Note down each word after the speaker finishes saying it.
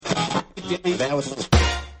You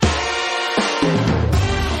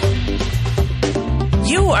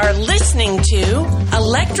are listening to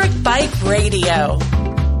Electric Bike Radio.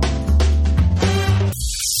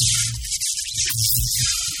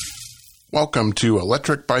 Welcome to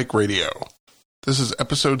Electric Bike Radio. This is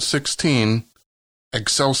episode 16,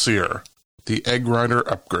 Excelsior, the Egg Rider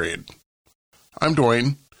Upgrade. I'm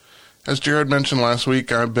Dwayne. As Jared mentioned last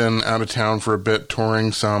week, I've been out of town for a bit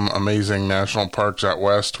touring some amazing national parks out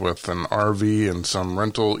west with an RV and some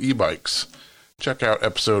rental e-bikes. Check out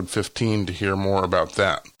episode 15 to hear more about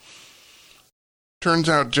that. Turns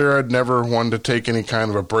out Jared never wanted to take any kind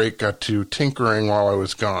of a break, got to tinkering while I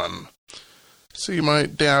was gone. See, my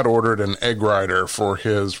dad ordered an Egg Rider for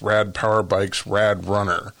his Rad Power Bike's Rad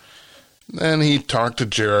Runner. Then he talked to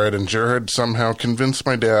Jared, and Jared somehow convinced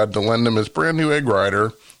my dad to lend him his brand new Egg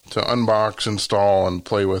Rider to unbox, install, and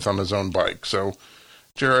play with on his own bike. So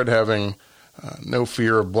Jared, having no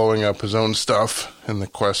fear of blowing up his own stuff in the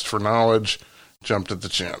quest for knowledge, jumped at the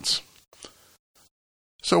chance.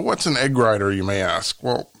 So what's an Egg Rider, you may ask?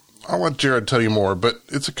 Well, I'll let Jared tell you more, but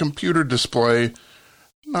it's a computer display,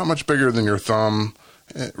 not much bigger than your thumb.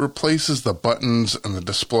 It replaces the buttons and the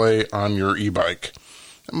display on your e-bike.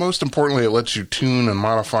 And most importantly, it lets you tune and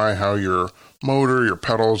modify how your motor, your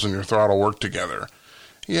pedals, and your throttle work together.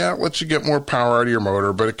 Yeah, it lets you get more power out of your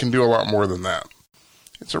motor, but it can do a lot more than that.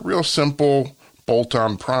 It's a real simple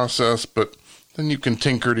bolt-on process, but then you can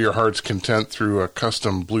tinker to your heart's content through a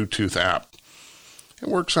custom Bluetooth app. It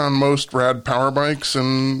works on most Rad Power bikes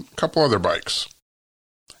and a couple other bikes.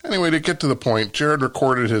 Anyway, to get to the point, Jared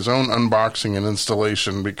recorded his own unboxing and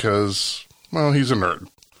installation because, well, he's a nerd.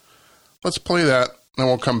 Let's play that, then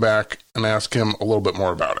we'll come back and ask him a little bit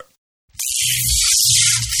more about it.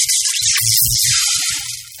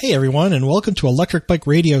 Hey everyone, and welcome to Electric Bike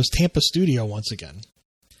Radio's Tampa studio once again.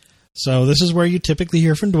 So this is where you typically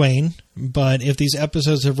hear from Dwayne, but if these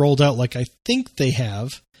episodes have rolled out like I think they have,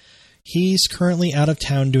 he's currently out of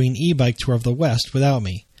town doing e-bike tour of the West without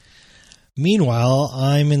me. Meanwhile,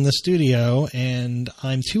 I'm in the studio, and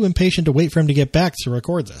I'm too impatient to wait for him to get back to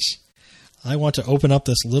record this. I want to open up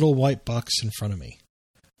this little white box in front of me.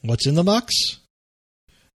 What's in the box?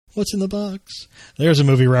 What's in the box? There's a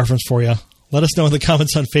movie reference for you. Let us know in the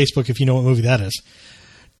comments on Facebook if you know what movie that is.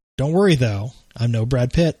 Don't worry, though. I'm no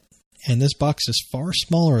Brad Pitt, and this box is far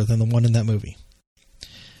smaller than the one in that movie.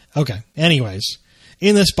 Okay, anyways.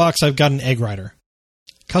 In this box, I've got an Egg Rider.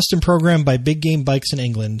 Custom programmed by Big Game Bikes in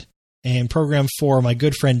England, and programmed for my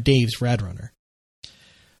good friend Dave's Rad Runner.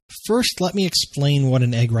 First, let me explain what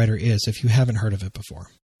an Egg Rider is if you haven't heard of it before.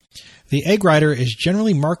 The Egg Rider is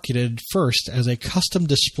generally marketed first as a custom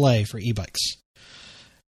display for e-bikes.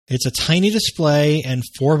 It's a tiny display and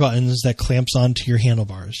 4 buttons that clamps onto your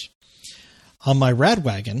handlebars. On my Rad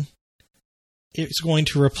Wagon, it's going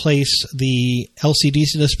to replace the LCD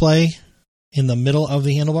display in the middle of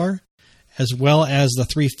the handlebar, as well as the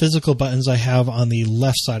 3 physical buttons I have on the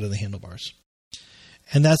left side of the handlebars.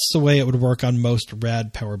 And that's the way it would work on most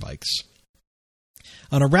Rad Power bikes.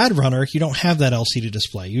 On a Rad Runner, you don't have that LCD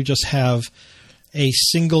display. You just have a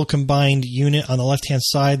single combined unit on the left-hand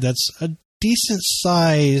side that's a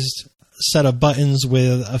decent-sized set of buttons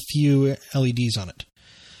with a few LEDs on it.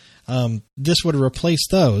 This would replace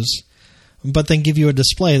those, but then give you a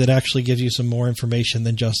display that actually gives you some more information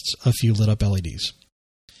than just a few lit-up LEDs.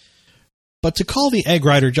 But to call the Egg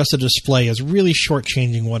Rider just a display is really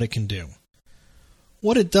shortchanging what it can do.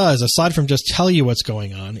 What it does, aside from just tell you what's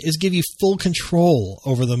going on, is give you full control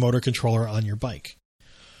over the motor controller on your bike.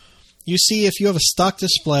 You see, if you have a stock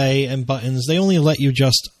display and buttons, they only let you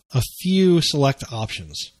just a few select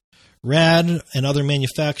options. Rad and other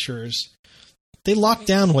manufacturers, they lock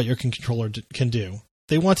down what your controller can do.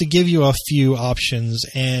 They want to give you a few options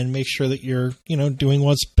and make sure that you're, doing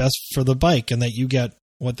what's best for the bike and that you get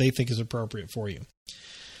what they think is appropriate for you.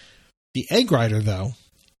 The Egg Rider, though,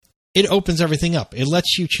 it opens everything up. It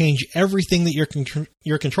lets you change everything that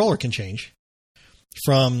your controller can change,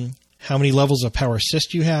 from how many levels of power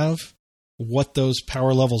assist you have, what those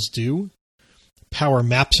power levels do, power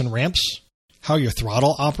maps and ramps, how your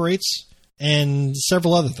throttle operates, and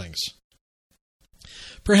several other things.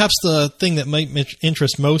 Perhaps the thing that might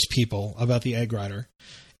interest most people about the Egg Rider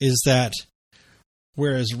is that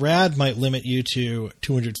whereas Rad might limit you to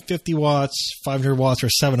 250 watts, 500 watts, or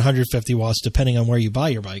 750 watts, depending on where you buy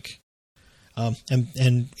your bike,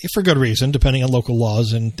 and for good reason, depending on local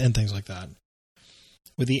laws and things like that.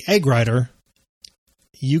 With the Egg Rider,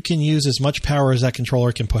 you can use as much power as that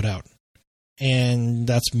controller can put out, and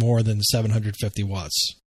that's more than 750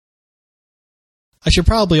 watts. I should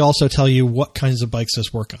probably also tell you what kinds of bikes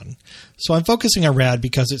this work on. So I'm focusing on Rad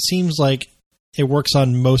because it seems like it works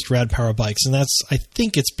on most Rad Power bikes, and that's, I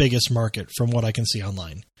think, its biggest market from what I can see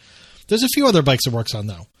online. There's a few other bikes it works on,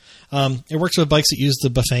 though. It works with bikes that use the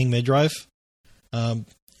Bafang mid-drive.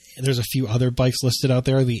 There's a few other bikes listed out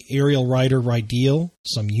there. The Aerial Rider Rideal,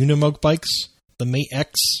 some Unimoke bikes, the Mate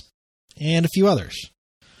X, and a few others.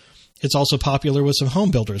 It's also popular with some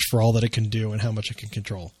home builders for all that it can do and how much it can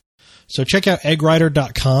control. So check out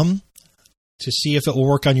eggrider.com to see if it will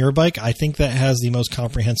work on your bike. I think that has the most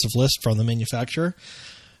comprehensive list from the manufacturer.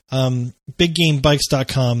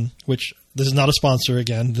 BigGameBikes.com, which this is not a sponsor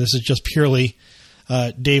again. This is just purely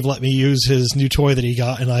Dave let me use his new toy that he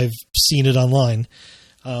got, and I've seen it online.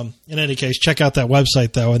 In any case, check out that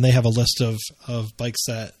website, though, and they have a list of bikes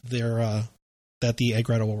that that the Egg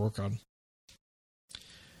Rider will work on.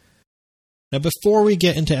 Now, before we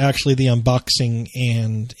get into actually the unboxing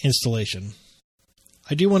and installation,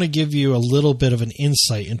 I do want to give you a little bit of an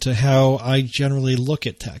insight into how I generally look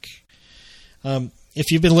at tech.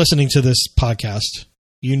 If you've been listening to this podcast,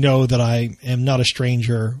 you know that I am not a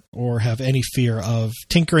stranger or have any fear of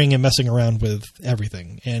tinkering and messing around with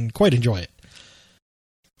everything, and quite enjoy it.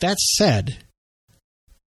 That said,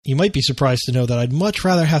 you might be surprised to know that I'd much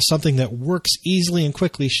rather have something that works easily and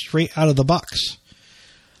quickly straight out of the box.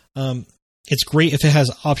 It's great if it has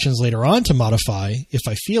options later on to modify if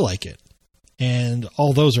I feel like it, and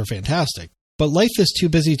all those are fantastic. But life is too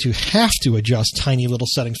busy to have to adjust tiny little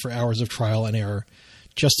settings for hours of trial and error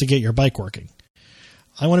just to get your bike working.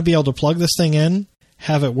 I want to be able to plug this thing in,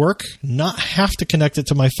 have it work, not have to connect it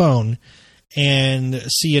to my phone, and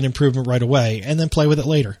see an improvement right away, and then play with it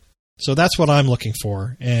later. So that's what I'm looking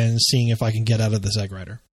for and seeing if I can get out of this Egg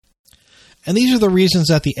Rider. And these are the reasons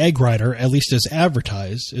that the Egg Rider, at least as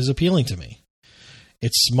advertised, is appealing to me.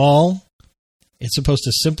 It's small. It's supposed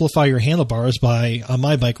to simplify your handlebars by, on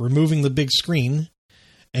my bike, removing the big screen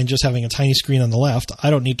and just having a tiny screen on the left. I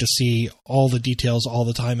don't need to see all the details all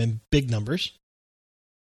the time in big numbers.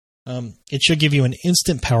 It should give you an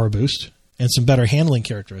instant power boost and some better handling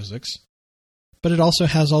characteristics, but it also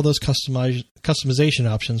has all those customization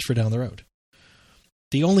options for down the road.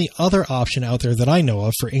 The only other option out there that I know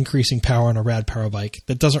of for increasing power on a Rad Power bike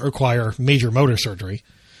that doesn't require major motor surgery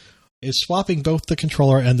is swapping both the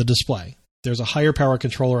controller and the display. There's a higher power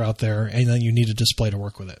controller out there, and then you need a display to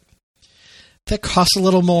work with it. That costs a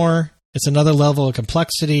little more. It's another level of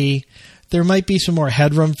complexity. There might be some more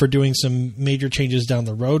headroom for doing some major changes down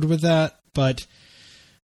the road with that, but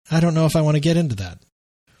I don't know if I want to get into that.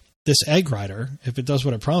 This Egg Rider, if it does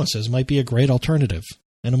what it promises, might be a great alternative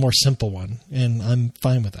and a more simple one, and I'm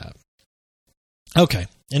fine with that. Okay,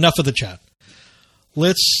 enough of the chat.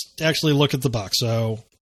 Let's actually look at the box. So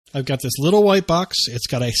I've got this little white box. It's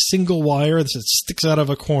got a single wire that sticks out of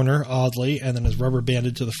a corner, oddly, and then is rubber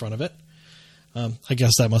banded to the front of it. I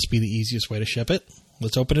guess that must be the easiest way to ship it.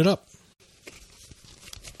 Let's open it up.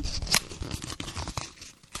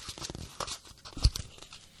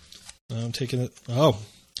 I'm taking it. Oh,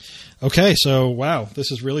 okay. So, wow,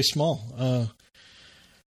 this is really small.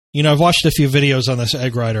 I've watched a few videos on this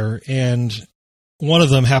Egg Rider, and one of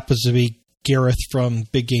them happens to be Gareth from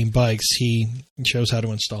Big Game Bikes. He shows how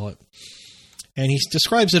to install it, and he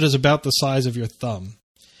describes it as about the size of your thumb.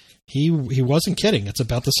 He wasn't kidding. It's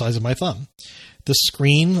about the size of my thumb. The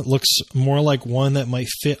screen looks more like one that might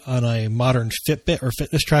fit on a modern Fitbit or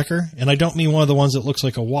fitness tracker, and I don't mean one of the ones that looks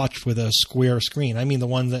like a watch with a square screen. I mean the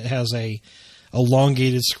one that has a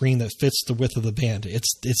elongated screen that fits the width of the band.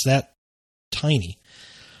 It's that tiny.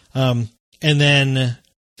 And then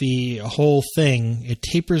the whole thing, it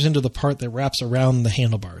tapers into the part that wraps around the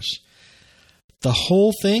handlebars. The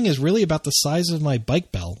whole thing is really about the size of my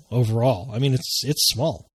bike bell overall. I mean, it's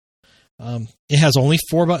small. It has only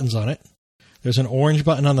 4 buttons on it. There's an orange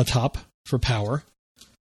button on the top for power.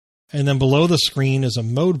 And then below the screen is a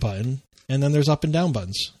mode button. And then there's up and down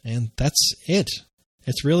buttons. And that's it.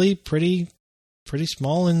 It's really pretty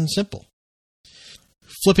small and simple.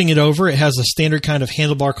 Flipping it over, it has a standard kind of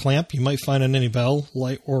handlebar clamp you might find on any bell,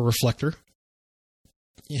 light, or reflector.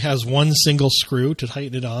 It has one single screw to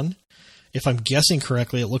tighten it on. If I'm guessing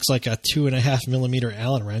correctly, it looks like a 2.5 millimeter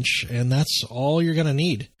Allen wrench, and that's all you're going to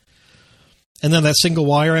need. And then that single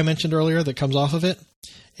wire I mentioned earlier that comes off of it,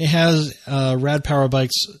 it has Rad Power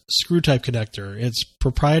Bike's screw type connector. It's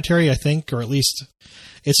proprietary, I think, or at least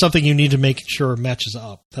it's something you need to make sure matches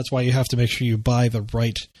up. That's why you have to make sure you buy the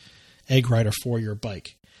right Egg Rider for your bike.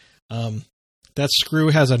 That screw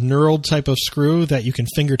has a knurled type of screw that you can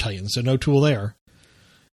finger tighten, so no tool there.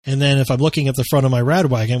 And then if I'm looking at the front of my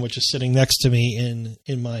Rad Wagon, which is sitting next to me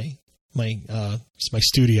in my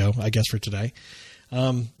studio, I guess, for today,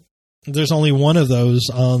 there's only one of those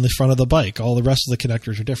on the front of the bike. All the rest of the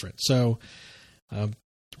connectors are different. So,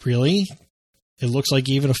 really, It looks like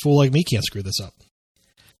even a fool like me can't screw this up.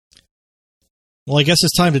 Well, I guess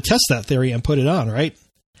it's time to test that theory and put it on, right?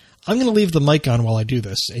 I'm going to leave the mic on while I do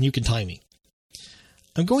this, and you can time me.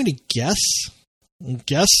 I'm going to guess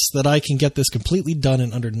that I can get this completely done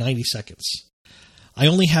in under 90 seconds. I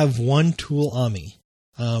only have one tool on me.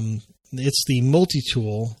 It's the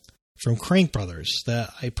multi-tool from Crank Brothers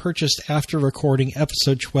that I purchased after recording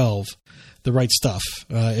episode 12, The Right Stuff.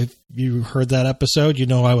 If you heard that episode, you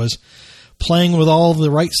know I was playing with all the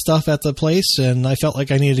right stuff at the place, and I felt like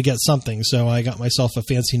I needed to get something, so I got myself a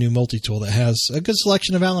fancy new multi-tool that has a good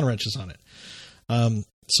selection of Allen wrenches on it.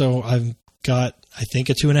 So I've got, I think,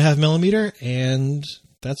 a 2.5 millimeter, and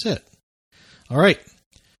that's it. All right.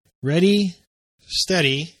 Ready,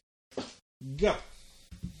 steady, go.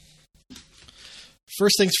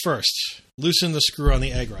 First things first, loosen the screw on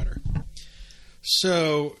the egg rider.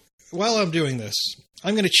 So while I'm doing this,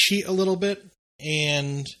 I'm going to cheat a little bit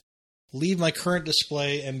and leave my current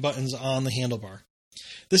display and buttons on the handlebar.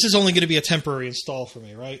 This is only going to be a temporary install for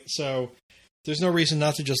me, right? So there's no reason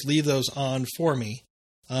not to just leave those on for me.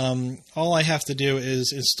 All I have to do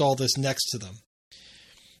is install this next to them.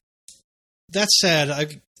 That said,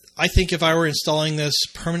 I think if I were installing this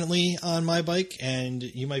permanently on my bike, and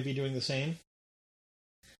you might be doing the same,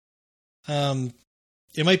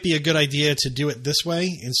 it might be a good idea to do it this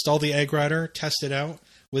way, install the egg rider, test it out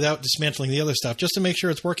without dismantling the other stuff, just to make sure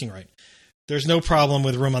it's working right. There's no problem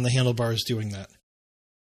with room on the handlebars doing that.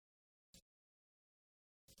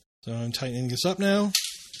 So I'm tightening this up now,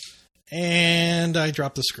 and I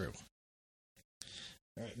drop the screw.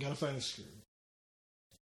 All right, gotta find the screw.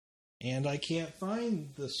 And I can't find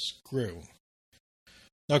the screw.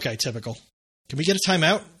 Okay, typical. Can we get a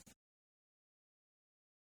timeout?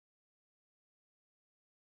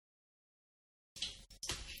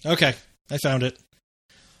 Okay, I found it.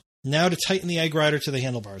 Now to tighten the egg rider to the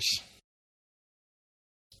handlebars.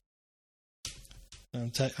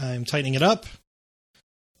 I'm tightening it up.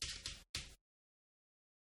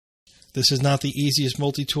 This is not the easiest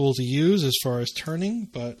multi-tool to use as far as turning,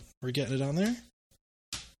 but we're getting it on there.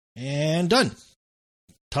 And done.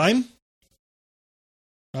 Time?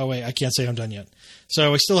 Oh, wait, I can't say I'm done yet.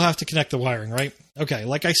 So I still have to connect the wiring, right? Okay,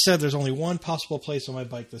 like I said, there's only one possible place on my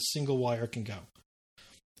bike the single wire can go.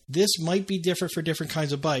 This might be different for different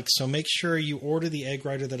kinds of bikes, so make sure you order the egg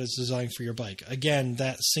rider that is designed for your bike. Again,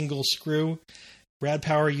 that single screw, Rad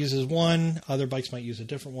Power uses one, other bikes might use a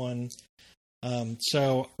different one.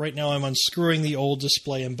 So right now I'm unscrewing the old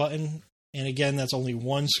display and button, and again, that's only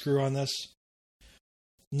one screw on this.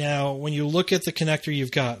 Now, when you look at the connector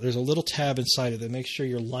you've got, there's a little tab inside it that makes sure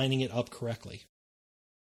you're lining it up correctly.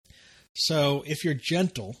 So if you're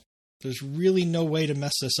gentle, there's really no way to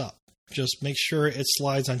mess this up. Just make sure it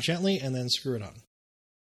slides on gently and then screw it on.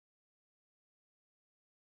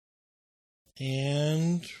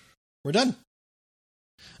 And we're done.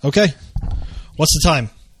 Okay. What's the time?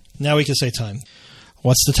 Now we can say time.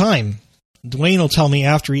 What's the time? Dwayne will tell me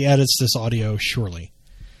after he edits this audio, surely.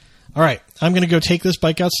 All right. I'm going to go take this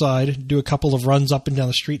bike outside, do a couple of runs up and down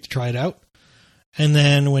the street to try it out. And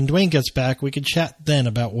then when Dwayne gets back, we can chat then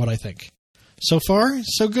about what I think. So far,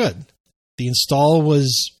 so good. The install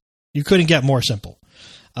was... You couldn't get more simple.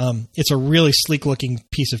 It's a really sleek-looking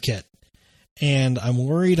piece of kit. And I'm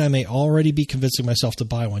worried I may already be convincing myself to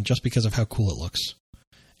buy one just because of how cool it looks.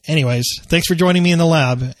 Anyways, thanks for joining me in the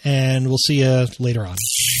lab, and we'll see you later on.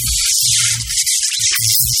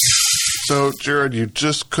 So, Jared, you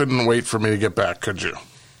just couldn't wait for me to get back, could you?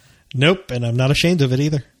 Nope, and I'm not ashamed of it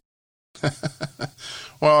either.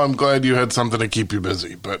 Well, I'm glad you had something to keep you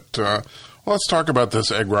busy. But let's talk about this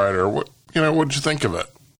egg rider. What'd you think of it?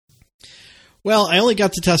 Well, I only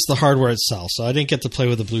got to test the hardware itself, so I didn't get to play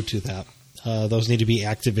with the Bluetooth app. Those need to be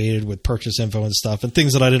activated with purchase info and stuff, and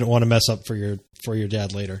things that I didn't want to mess up for your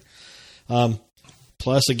dad later.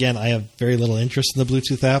 Plus, again, I have very little interest in the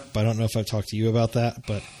Bluetooth app. I don't know if I've talked to you about that,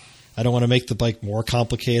 but I don't want to make the bike more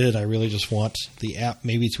complicated. I really just want the app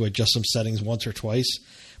maybe to adjust some settings once or twice.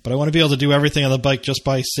 But I want to be able to do everything on the bike just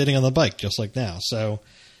by sitting on the bike, just like now. So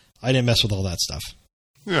I didn't mess with all that stuff.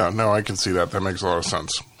 Yeah, no, I can see that. That makes a lot of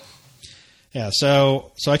sense. Yeah,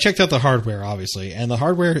 so I checked out the hardware, obviously, and the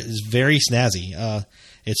hardware is very snazzy.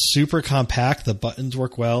 It's super compact. The buttons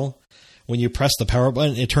work well. When you press the power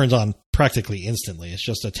button, it turns on practically instantly. It's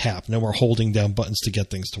just a tap. No more holding down buttons to get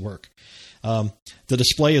things to work. The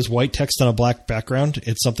display is white text on a black background.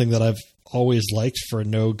 It's something that I've always liked for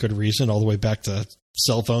no good reason, all the way back to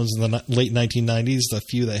cell phones in the late 1990s, the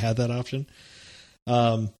few that had that option.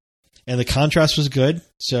 And the contrast was good,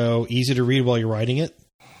 so easy to read while you're riding it.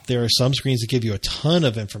 There are some screens that give you a ton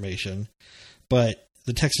of information, but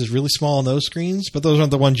the text is really small on those screens, but those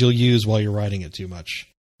aren't the ones you'll use while you're riding it too much.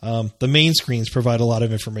 The main screens provide a lot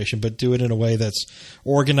of information, but do it in a way that's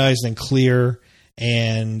organized and clear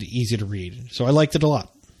and easy to read. So I liked it a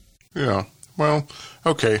lot. Yeah. Well,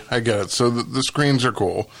 okay, I get it. So the screens are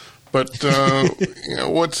cool. But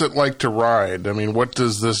what's it like to ride? I mean, what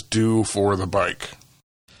does this do for the bike?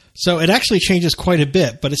 So it actually changes quite a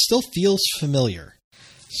bit, but it still feels familiar.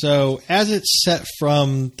 So as it's set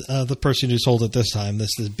from the person who sold it this time,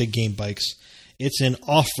 this is Big Game Bikes, it's in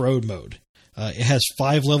off-road mode. It has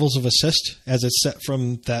 5 levels of assist as it's set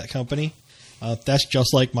from that company. That's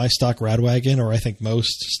just like my stock Radwagon, or I think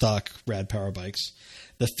most stock Rad Power bikes.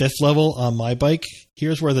 The 5th level on my bike,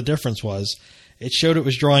 here's where the difference was. It showed it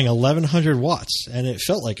was drawing 1,100 watts, and it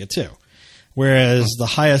felt like it too. Whereas the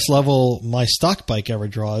highest level my stock bike ever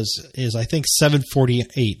draws is, I think,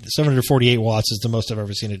 748. 748 watts is the most I've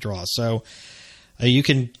ever seen it draw. So you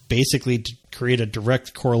can basically create a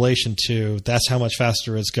direct correlation to that's how much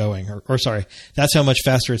faster it's going. Or sorry, that's how much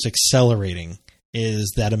faster it's accelerating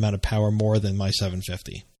is that amount of power more than my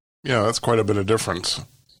 750. Yeah, that's quite a bit of difference.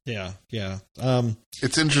 Yeah.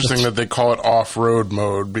 It's interesting that they call it off-road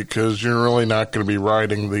mode because you're really not going to be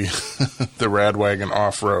riding the the Radwagon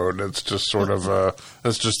off-road. It's just sort of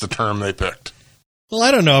that's just the term they picked. Well, I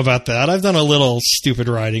don't know about that. I've done a little stupid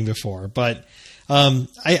riding before, but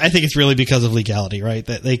I think it's really because of legality, right?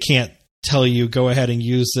 That they can't tell you go ahead and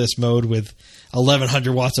use this mode with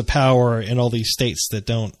 1,100 watts of power in all these states that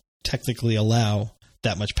don't technically allow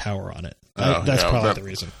that much power on it. That's probably the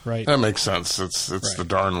reason, right? That makes sense. It's right. The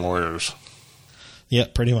darn lawyers. Yeah,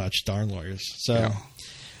 pretty much. Darn lawyers. So,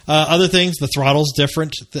 other things, the throttle's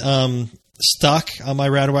different. Stock on my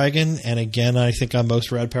Radwagon, and again, I think on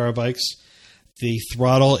most Rad Power bikes, the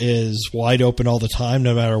throttle is wide open all the time,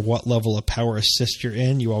 no matter what level of power assist you're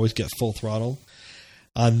in. You always get full throttle.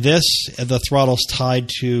 On this, the throttle's tied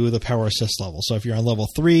to the power assist level. So if you're on level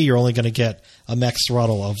 3, you're only going to get a max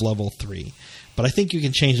throttle of level 3. But I think you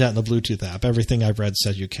can change that in the Bluetooth app. Everything I've read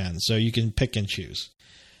says you can. So you can pick and choose.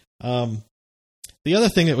 The other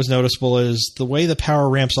thing that was noticeable is the way the power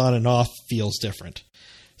ramps on and off feels different.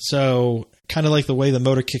 So kind of like the way the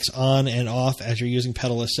motor kicks on and off as you're using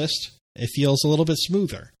pedal assist, it feels a little bit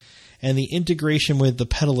smoother. And the integration with the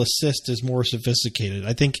pedal assist is more sophisticated.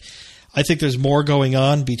 I think there's more going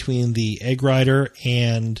on between the Egg Rider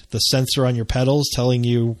and the sensor on your pedals telling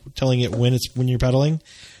it when you're pedaling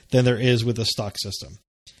than there is with the stock system.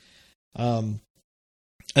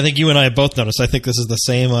 I think you and I have both noticed, I think this is the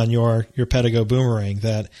same on your Pedigo Boomerang,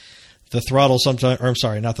 that the throttle sometimes, or I'm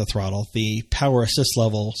sorry, not the throttle, the power assist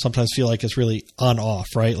level sometimes feel like it's really on off,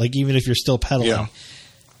 right? Like even if you're still pedaling,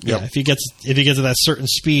 if you get to that certain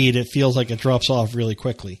speed, it feels like it drops off really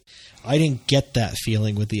quickly. I didn't get that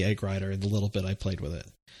feeling with the Egg Rider in the little bit I played with it.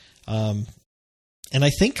 And I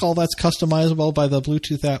think all that's customizable by the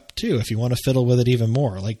Bluetooth app too, if you want to fiddle with it even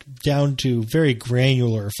more, like down to very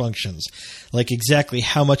granular functions, like exactly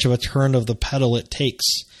how much of a turn of the pedal it takes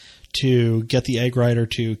to get the Egg Rider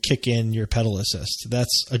to kick in your pedal assist.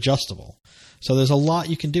 That's adjustable. So there's a lot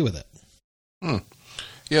you can do with it.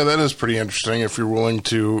 Yeah, that is pretty interesting. If you're willing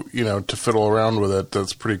to, to fiddle around with it,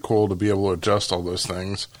 that's pretty cool to be able to adjust all those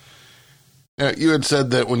things. Now, you had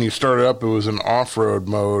said that when you started up, it was an off-road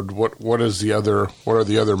mode. What are the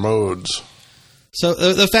other modes? So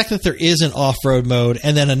the fact that there is an off-road mode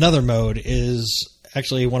and then another mode is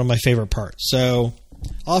actually one of my favorite parts. So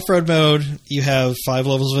off-road mode, you have 5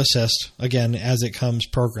 levels of assist, again, as it comes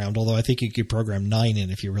programmed, although I think you could program 9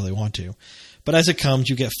 in if you really want to. But as it comes,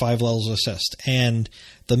 you get 5 levels of assist. And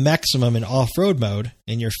the maximum in off-road mode,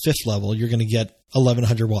 in your 5th level, you're going to get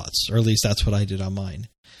 1,100 watts, or at least that's what I did on mine.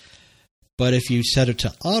 But if you set it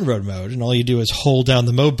to on-road mode, and all you do is hold down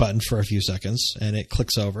the mode button for a few seconds, and it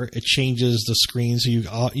clicks over, it changes the screen so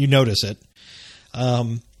you notice it.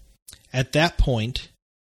 At that point,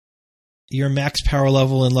 your max power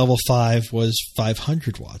level in level 5 was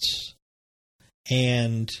 500 watts.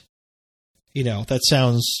 And, that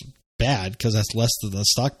sounds bad because that's less than the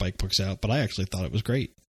stock bike puts out, but I actually thought it was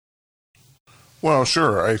great. Well,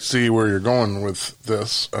 sure. I see where you're going with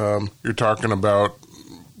this. You're talking about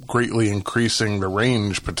greatly increasing the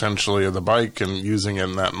range potentially of the bike and using it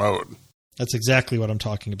in that mode. That's exactly what I'm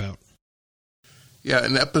talking about. Yeah,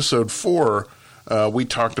 in episode 4, we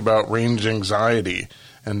talked about range anxiety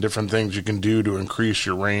and different things you can do to increase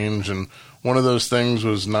your range. And one of those things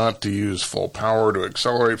was not to use full power to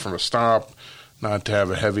accelerate from a stop, not to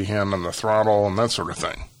have a heavy hand on the throttle, and that sort of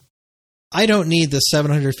thing. I don't need the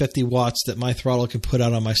 750 watts that my throttle can put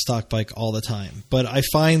out on my stock bike all the time. But I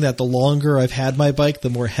find that the longer I've had my bike, the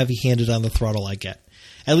more heavy-handed on the throttle I get.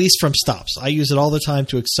 at least from stops. I use it all the time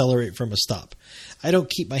to accelerate from a stop. I don't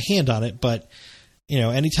keep my hand on it, but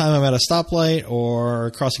anytime I'm at a stoplight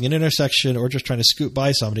or crossing an intersection or just trying to scoot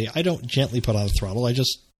by somebody, I don't gently put on the throttle. I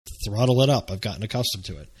just throttle it up. I've gotten accustomed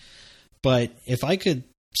to it. But if I could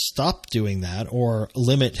stop doing that or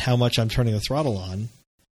limit how much I'm turning the throttle on,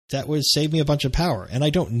 that would save me a bunch of power. And I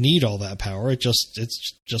don't need all that power.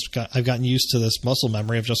 I've gotten used to this muscle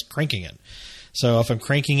memory of just cranking it. So if I'm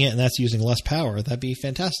cranking it and that's using less power, that'd be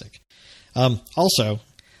fantastic. Also,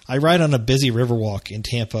 I ride on a busy Riverwalk in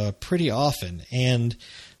Tampa pretty often, and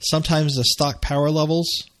sometimes the stock power levels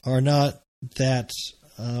are not that,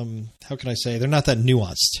 how can I say, they're not that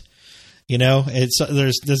nuanced.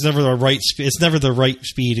 There's never the right speed. It's never the right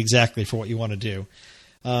speed exactly for what you want to do.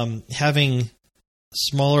 Having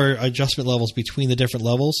smaller adjustment levels between the different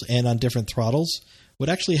levels and on different throttles would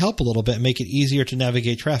actually help a little bit and make it easier to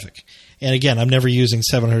navigate traffic. And again, I'm never using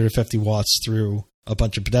 750 watts through a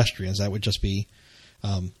bunch of pedestrians. That would just be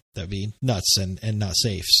that'd be nuts and not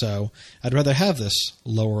safe. So I'd rather have this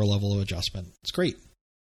lower level of adjustment. It's great.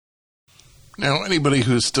 Now, anybody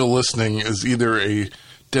who's still listening is either a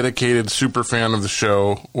dedicated super fan of the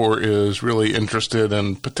show or is really interested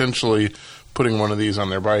in potentially putting one of these on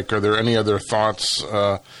their bike. Are there any other thoughts,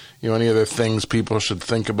 any other things people should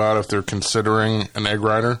think about if they're considering an Egg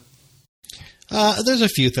Rider? There's a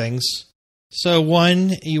few things. So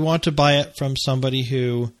one, you want to buy it from somebody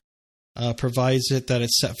who provides it that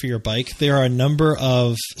it's set for your bike. There are a number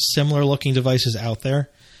of similar looking devices out there.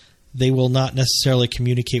 They will not necessarily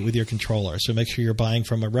communicate with your controller. So make sure you're buying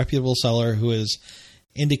from a reputable seller who has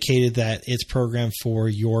indicated that it's programmed for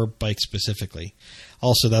your bike specifically.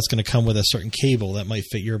 Also, that's going to come with a certain cable that might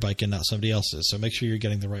fit your bike and not somebody else's. So make sure you're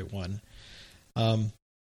getting the right one. Other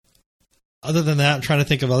than that, I'm trying to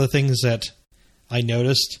think of other things that I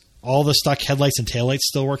noticed. All the stock headlights and taillights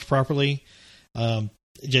still work properly.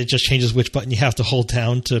 It just changes which button you have to hold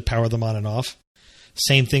down to power them on and off.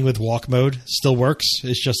 Same thing with walk mode. Still works.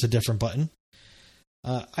 It's just a different button.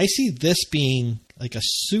 I see this being like a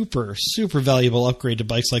super, super valuable upgrade to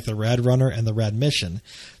bikes like the Rad Runner and the Rad Mission.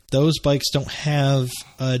 Those bikes don't have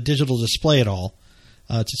a digital display at all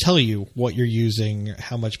to tell you what you're using,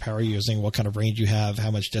 how much power you're using, what kind of range you have,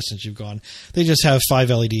 how much distance you've gone. They just have 5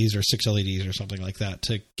 LEDs or 6 LEDs or something like that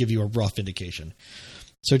to give you a rough indication.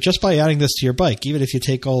 So just by adding this to your bike, even if you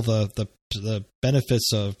take all the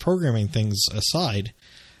benefits of programming things aside,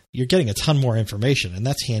 you're getting a ton more information, and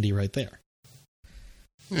that's handy right there.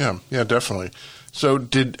 Yeah, definitely. So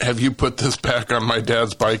have you put this back on my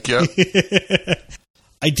dad's bike yet?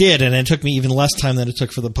 I did, and it took me even less time than it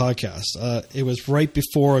took for the podcast. It was right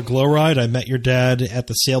before a Glow Ride. I met your dad at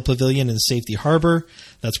the Sail Pavilion in Safety Harbor.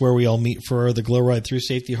 That's where we all meet for the Glow Ride through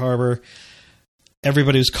Safety Harbor.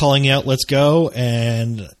 Everybody was calling out, let's go,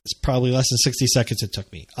 and it's probably less than 60 seconds it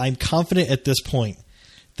took me. I'm confident at this point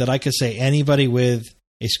that I could say anybody with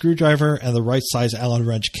a screwdriver and the right size Allen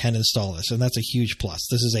wrench can install this, and that's a huge plus.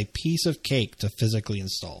 This is a piece of cake to physically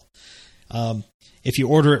install. If you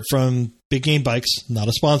order it from Big Game Bikes, not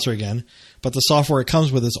a sponsor again, but the software it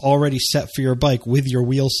comes with is already set for your bike with your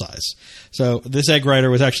wheel size. So this Egg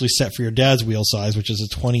Rider was actually set for your dad's wheel size, which is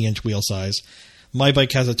a 20-inch wheel size. My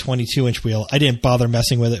bike has a 22-inch wheel. I didn't bother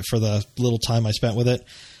messing with it for the little time I spent with it.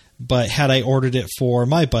 But had I ordered it for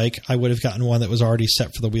my bike, I would have gotten one that was already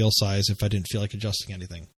set for the wheel size if I didn't feel like adjusting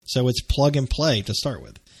anything. So it's plug and play to start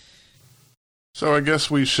with. So I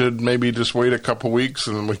guess we should maybe just wait a couple weeks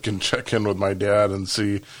and then we can check in with my dad and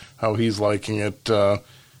see how he's liking it,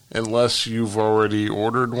 unless you've already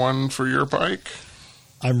ordered one for your bike.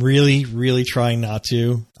 I'm really, really trying not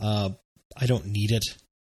to. I don't need it.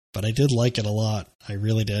 But I did like it a lot. I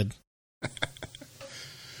really did.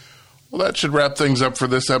 Well, that should wrap things up for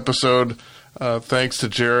this episode. Thanks to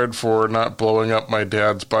Jared for not blowing up my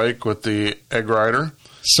dad's bike with the Egg Rider.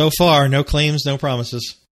 So far, no claims, no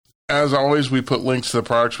promises. As always, we put links to the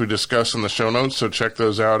products we discuss in the show notes, so check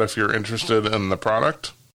those out if you're interested in the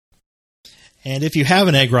product. And if you have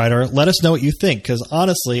an Egg Rider, let us know what you think, because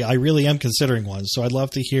honestly, I really am considering one. So I'd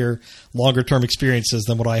love to hear longer-term experiences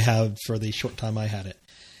than what I have for the short time I had it.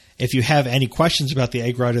 If you have any questions about the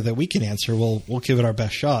Egg Rider that we can answer, we'll give it our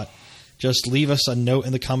best shot. Just leave us a note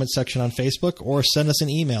in the comment section on Facebook or send us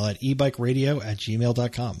an email at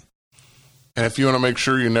ebikeradio@gmail.com. And if you want to make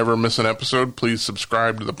sure you never miss an episode, please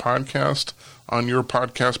subscribe to the podcast on your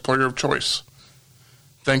podcast player of choice.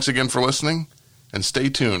 Thanks again for listening, and stay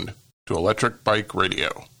tuned to Electric Bike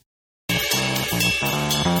Radio.